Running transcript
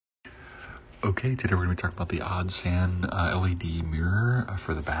Okay, today we're going to be talking about the ODDSAN LED mirror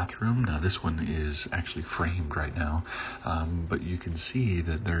for the bathroom. Now this one is actually framed right now, but you can see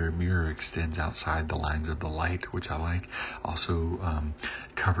that their mirror extends outside the lines of the light, which I like. Also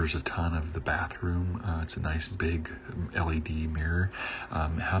covers a ton of the bathroom. It's a nice big LED mirror.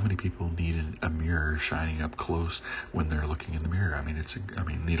 How many people need a mirror shining up close when they're looking in the mirror? I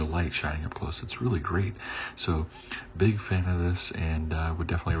mean, need a light shining up close. It's really great. So big fan of this, and would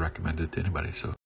definitely recommend it to anybody. So